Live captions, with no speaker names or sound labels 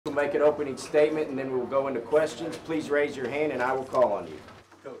will make an opening statement, and then we'll go into questions. Please raise your hand, and I will call on you.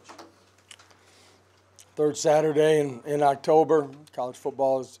 Coach. Third Saturday in October. College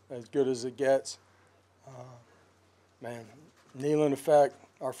football is as good as it gets. Man, Neyland effect,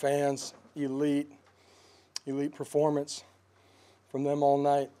 our fans, elite performance from them all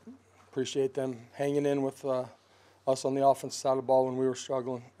night. Appreciate them hanging in with us on the offensive side of the ball when we were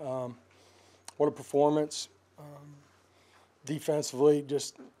struggling. What a performance. Defensively,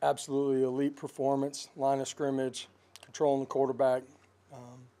 just absolutely elite performance. Line of scrimmage, controlling the quarterback,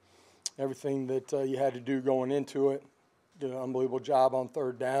 everything that you had to do going into it. Did an unbelievable job on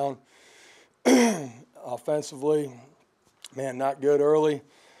third down. Offensively, man, not good early,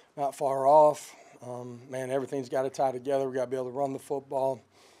 not far off. Man, everything's got to tie together. We got to be able to run the football.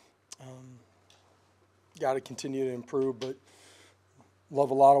 Got to continue to improve, but love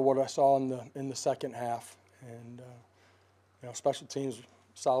a lot of what I saw in the second half. And you know, special teams,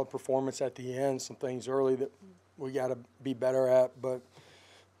 solid performance at the end. Some things early that we got to be better at, but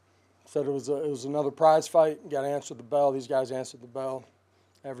said it was another prize fight. Got to answer the bell. These guys answered the bell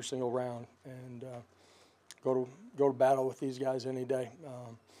every single round, and go to battle with these guys any day.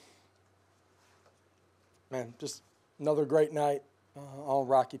 Man, just another great night on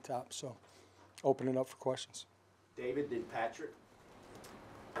Rocky Top. So, opening up for questions. David, then Patrick.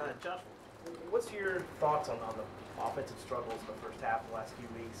 Josh, what's your thoughts on the offensive struggles in the first half the last few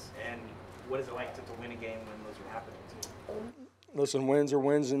weeks, and what is it like to win a game when those are happening to you? Listen, wins are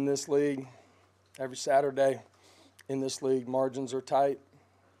wins in this league. Every Saturday in this league, margins are tight.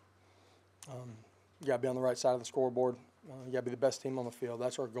 You got to be on the right side of the scoreboard. You got to be the best team on the field.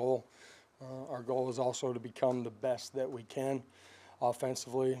 That's our goal. Our goal is also to become the best that we can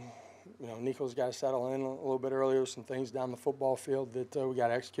offensively. You know, Nico's got to settle in a little bit earlier. Some things down the football field that we got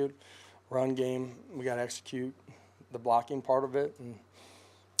to execute. Run game, we got to execute the blocking part of it, and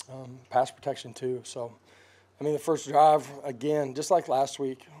pass protection too. So, I mean, the first drive, again, just like last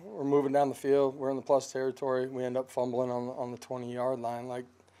week, we're moving down the field. We're in the plus territory. We end up fumbling on the 20-yard line. Like,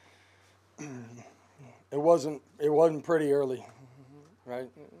 it wasn't pretty early, right?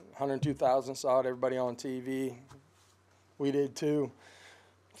 102,000 saw it. Everybody on TV. We did too.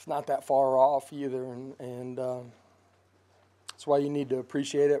 It's not that far off either, and that's why you need to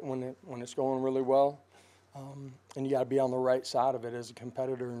appreciate it when it's going really well, and you got to be on the right side of it as a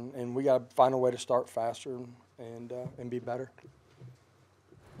competitor, and we got to find a way to start faster and be better.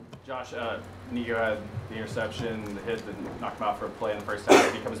 Josh, Nico had the interception, the hit that knocked him out for a play in the first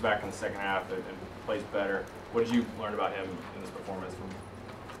half. He comes back in the second half and plays better. What did you learn about him in this performance from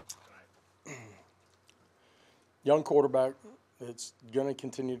tonight? Young quarterback. It's going to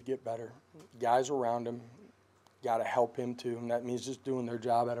continue to get better. Guys around him got to help him too, and that means just doing their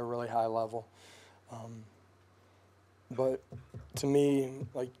job at a really high level. But to me,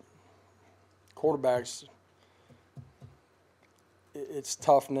 like, quarterbacks, it's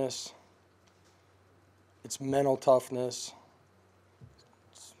toughness. It's mental toughness.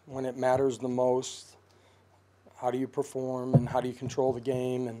 It's when it matters the most. How do you perform and how do you control the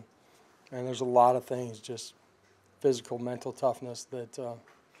game? And there's a lot of things, just physical, mental toughness that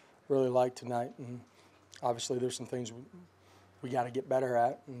really like tonight. And obviously there's some things we got to get better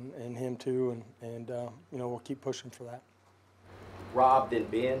at, and him too, and you know, we'll keep pushing for that. Rob, then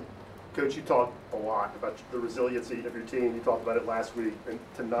Ben. Coach, you talked a lot about the resiliency of your team. You talked about it last week and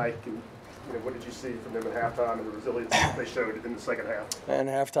tonight. What did you see from them at halftime and the resiliency they showed in the second half? And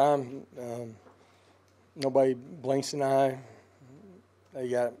halftime, nobody blinks an eye. They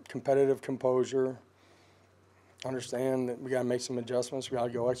got competitive composure. Understand that we got to make some adjustments. We got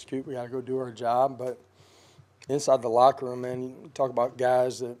to go execute. We got to go do our job. But inside the locker room, man, you talk about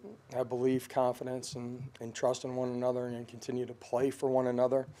guys that have belief, confidence, and trust in one another, and continue to play for one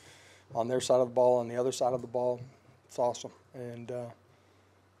another on their side of the ball, on the other side of the ball. It's awesome. And you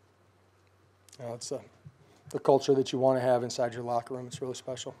know, it's the culture that you want to have inside your locker room. It's really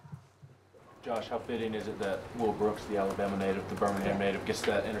special. Josh, how fitting is it that Will Brooks, the Alabama native, the Birmingham native, gets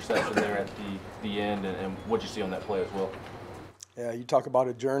that interception there at the end, and what'd you see on that play as well? Yeah, you talk about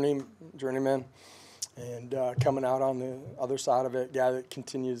a journeyman, and coming out on the other side of it, guy that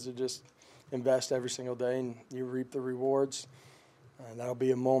continues to just invest every single day, and you reap the rewards. And that'll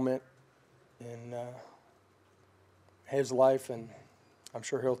be a moment in his life, and I'm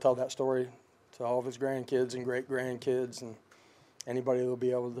sure he'll tell that story to all of his grandkids and great-grandkids and anybody that'll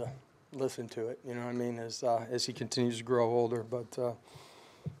be able to listen to it, you know what I mean, as he continues to grow older. But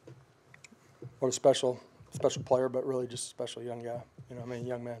what a special player, but really just a special young guy, you know what I mean,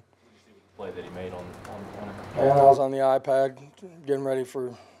 young man. Play that he made on it. Yeah, I was on the iPad getting ready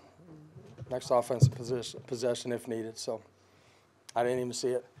for next offensive possession if needed, so I didn't even see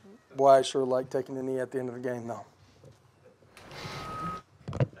it. Boy, I sure like taking a knee at the end of the game, though.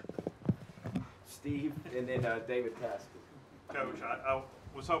 Steve, and then David Taskett. Coach, I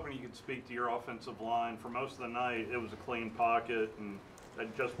was hoping you could speak to your offensive line. For most of the night, it was a clean pocket, and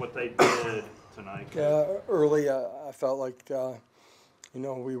just what they did tonight. Yeah, early I felt like,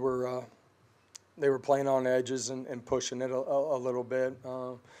 we were they were playing on edges and pushing it a little bit.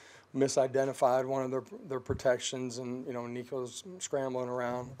 Misidentified one of their protections, and Nico's scrambling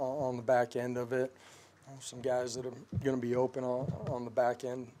around on the back end of it. Some guys that are going to be open on the back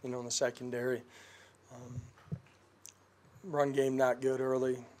end, in the secondary. Run game not good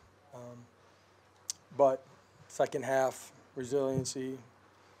early, but second half resiliency,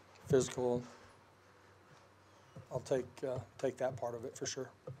 physical. I'll take that part of it for sure.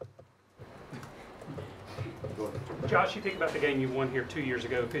 Josh, you think about the game you won here 2 years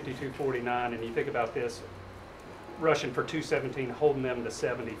ago, 52-49, and you think about this, rushing for 217, holding them to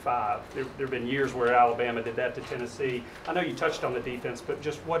 75. There have been years where Alabama did that to Tennessee. I know you touched on the defense, but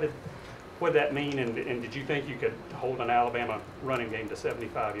just what did that mean, and did you think you could hold an Alabama running game to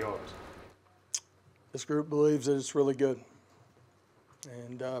 75 yards? This group believes that it's really good.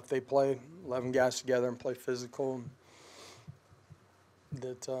 And if they play 11 guys together and play physical,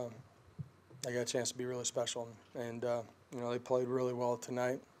 that they got a chance to be really special. And, they played really well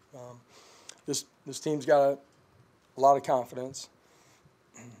tonight. This team's got a lot of confidence.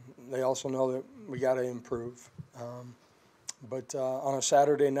 They also know that we got to improve. But on a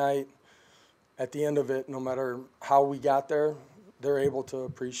Saturday night, at the end of it, no matter how we got there, they're able to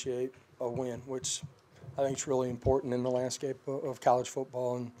appreciate a win, which I think is really important in the landscape of college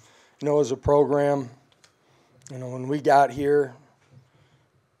football. And, as a program, when we got here,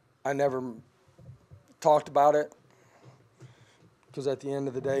 I never talked about it because at the end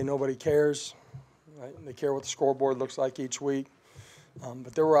of the day, nobody cares. Right? They care what the scoreboard looks like each week.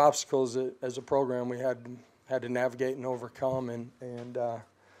 But there were obstacles that, as a program, we had to navigate and overcome. And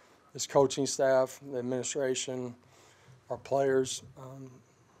this coaching staff, the administration, our players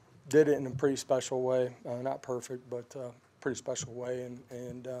did it in a pretty special way. Not perfect, but pretty special way.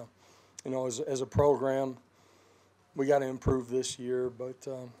 And as a program, we got to improve this year. But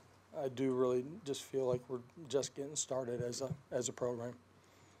I do really just feel like we're just getting started as a program.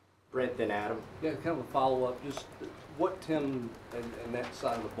 Brent, then Adam. Yeah, kind of a follow-up. Just what Tim and that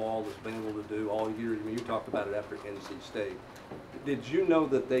side of the ball has been able to do all year. I mean, you talked about it after NC State. Did you know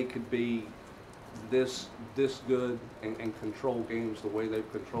that they could be this good and control games the way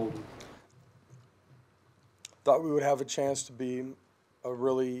they've controlled them? Thought we would have a chance to be a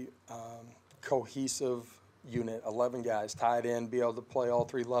really cohesive unit, 11 guys tied in, be able to play all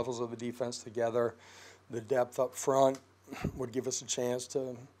three levels of the defense together. The depth up front would give us a chance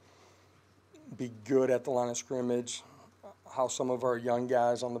to be good at the line of scrimmage. How some of our young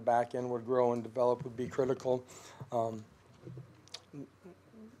guys on the back end would grow and develop would be critical.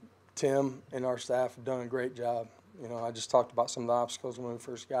 Tim and our staff have done a great job. I just talked about some of the obstacles when we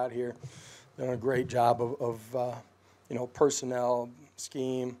first got here. Done a great job of personnel,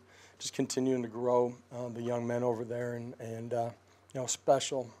 scheme, just continuing to grow the young men over there, and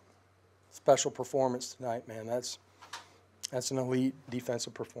special performance tonight, man. That's an elite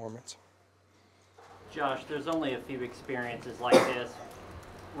defensive performance. Josh, there's only a few experiences like this,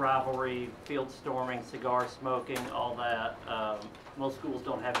 rivalry, field storming, cigar smoking, all that. Most schools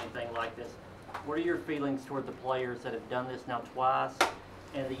don't have anything like this. What are your feelings toward the players that have done this now twice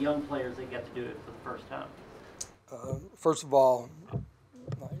and the young players that get to do it for the first time? First of all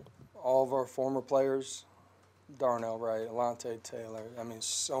of our former players, Darnell Wright, Alante Taylor,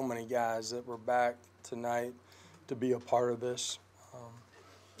 so many guys that were back tonight to be a part of this.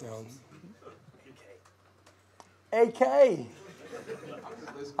 AK. I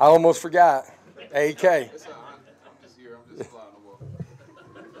almost forgot. AK.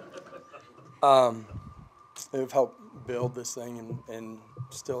 They've helped build this thing and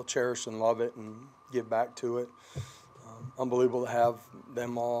still cherish and love it and give back to it. Unbelievable to have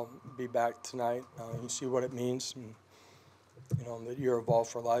them all be back tonight. You see what it means. And, that you're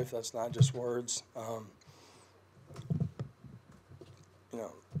evolved for life. That's not just words.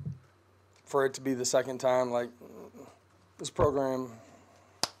 For it to be the second time, like this program,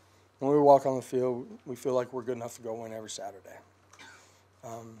 when we walk on the field, we feel like we're good enough to go win every Saturday.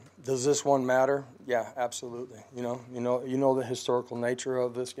 Does this one matter? Yeah, absolutely. You know the historical nature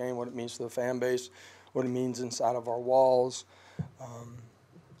of this game, what it means to the fan base, what it means inside of our walls,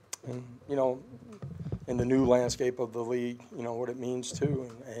 and in the new landscape of the league, what it means too.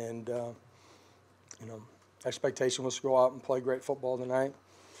 And expectation was to go out and play great football tonight.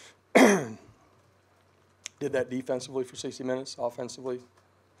 Did that defensively for 60 minutes, offensively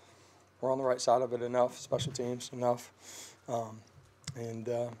we're on the right side of it enough, special teams enough.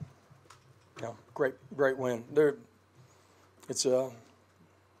 Great win.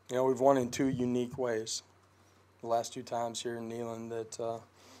 We've won in two unique ways. The last two times here in Neyland that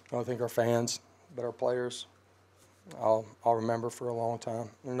I think our fans, but our players, I'll remember for a long time.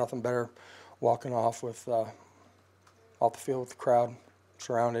 There's nothing better walking off with off the field with the crowd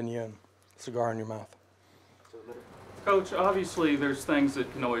surrounding you and a cigar in your mouth. Coach, obviously there's things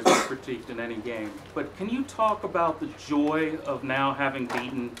that can always be critiqued in any game, but can you talk about the joy of now having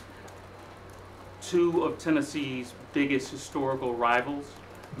beaten two of Tennessee's biggest historical rivals?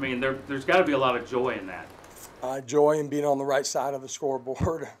 I mean, there's got to be a lot of joy in that. Joy in being on the right side of the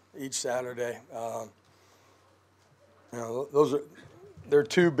scoreboard each Saturday. They're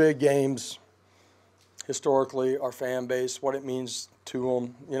two big games historically. Our fan base, what it means to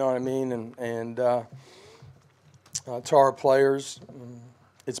them, you know what I mean, and to our players,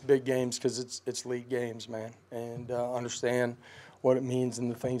 it's big games because it's league games, man, and understand what it means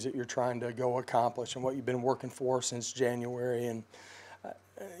and the things that you're trying to go accomplish and what you've been working for since January. And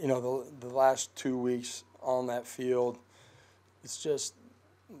the last 2 weeks on that field, it's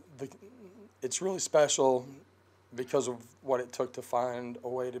really special because of what it took to find a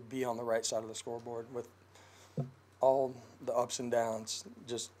way to be on the right side of the scoreboard with all the ups and downs,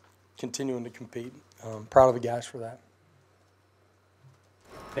 just continuing to compete. Proud of the guys for that.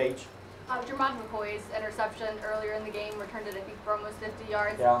 Paige. Jermod McCoy's interception earlier in the game returned it, I think, for almost 50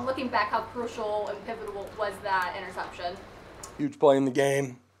 yards. Yeah. Looking back, how crucial and pivotal was that interception? Huge play in the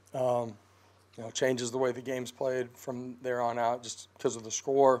game. Changes the way the game's played from there on out just because of the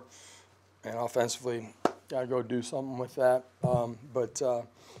score. And offensively, got to go do something with that.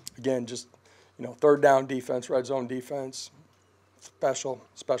 Again, just, third down defense, red zone defense,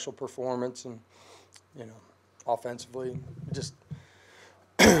 special performance. And, offensively, just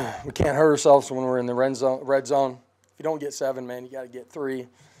we can't hurt ourselves when we're in the red zone. If you don't get 7, man, you got to get 3.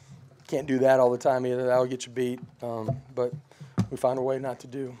 Can't do that all the time either. That'll get you beat. But we find a way not to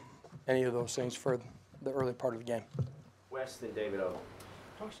do any of those things for the early part of the game. Weston David O.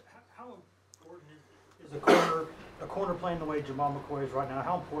 Coach, how important is a corner playing the way Jermod McCoy is right now?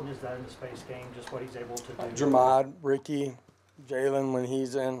 How important is that in the space game, just what he's able to do? Jermod, Ricky, Jalen, when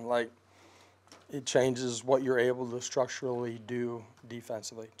he's in, it changes what you're able to structurally do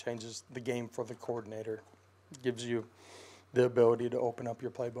defensively. Changes the game for the coordinator. Gives you the ability to open up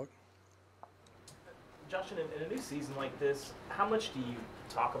your playbook. Josh, in a new season like this, how much do you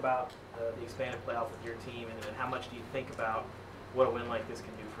talk about the expanded playoff with your team, and how much do you think about what a win like this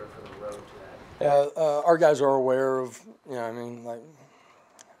can do for the road to that? Our guys are aware of,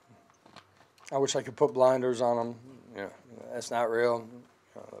 I wish I could put blinders on them. That's not real.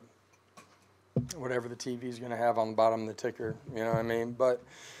 Whatever the TV is going to have on the bottom of the ticker, you know what I mean? But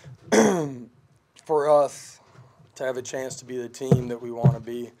for us to have a chance to be the team that we want to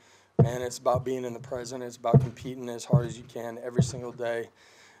be, man, it's about being in the present. It's about competing as hard as you can every single day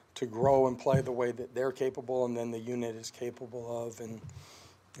to grow and play the way that they're capable and then the unit is capable of. And,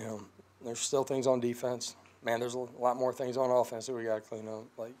 there's still things on defense. Man, there's a lot more things on offense that we got to clean up.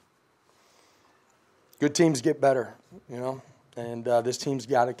 Good teams get better, and this team's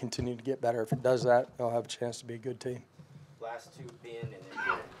got to continue to get better. If it does that, they'll have a chance to be a good team. Last two, Ben and then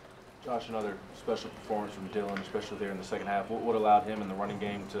Dylan. Josh, another special performance from Dylan, especially there in the second half. What allowed him in the running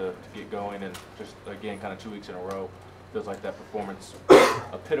game to get going, and just, again, kind of 2 weeks in a row, feels like that performance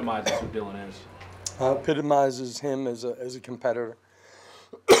epitomizes who Dylan is. Epitomizes him as a competitor.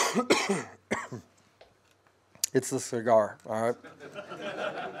 It's the cigar, all right?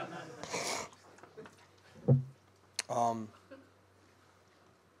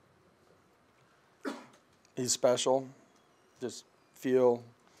 He's special. Just feel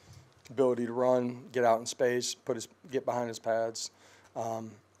ability to run, get out in space, get behind his pads.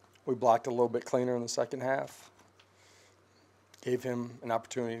 We blocked a little bit cleaner in the second half. Gave him an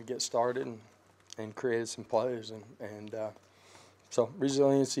opportunity to get started and created some plays. So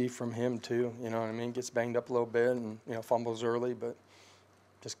resiliency from him too, you know what I mean? Gets banged up a little bit and, fumbles early, but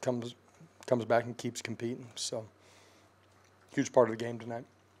just comes back and keeps competing. So huge part of the game tonight.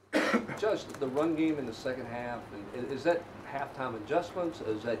 Josh, the run game in the second half, is that halftime adjustments?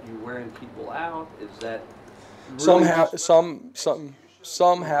 Is that you wearing people out? Is that really some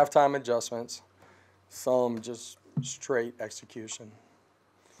halftime adjustments, some just straight execution.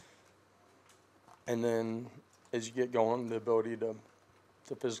 And then as you get going, the ability to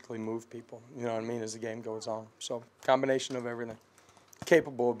physically move people, you know what I mean, as the game goes on. So combination of everything.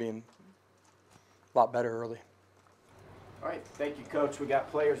 Capable of being a lot better early. All right, thank you, Coach. We got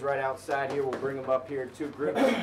players right outside here. We'll bring them up here in 2 groups.